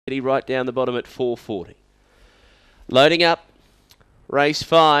Right down the bottom at 4:40. Loading up, race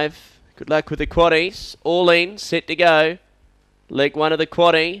 5. Good luck with the quaddies. All in, set to go. Leg 1 of the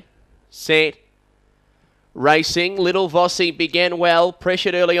quaddie, set. Racing, Little Vossi began well,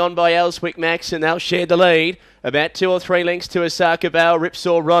 pressured early on by Elswick Max, and they'll share the lead. About 2 or 3 lengths to Osaka Bale,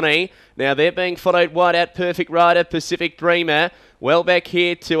 Ripsaw Ronnie. Now they're being followed wide out, Perfect Rider, Pacific Dreamer. Well back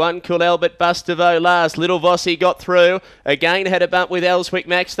here to Uncle Albert, Bustavo last. Little Vossi got through. Again had a bump with Elswick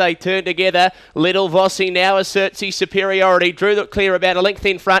Max. They turned together. Little Vossi now asserts his superiority. Drew the clear about a length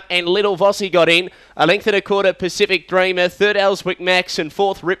in front, and Little Vossi got in. A length and a quarter, Pacific Dreamer. Third, Elswick Max, and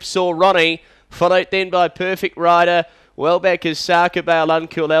fourth, Ripsaw Ronnie. Followed then by Perfect Rider. Well back is Osaka Bale,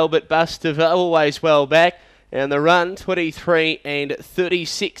 Uncle Albert, Bustavo, always well back. And the run, 23 and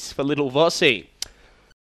 36 for Little Vossi.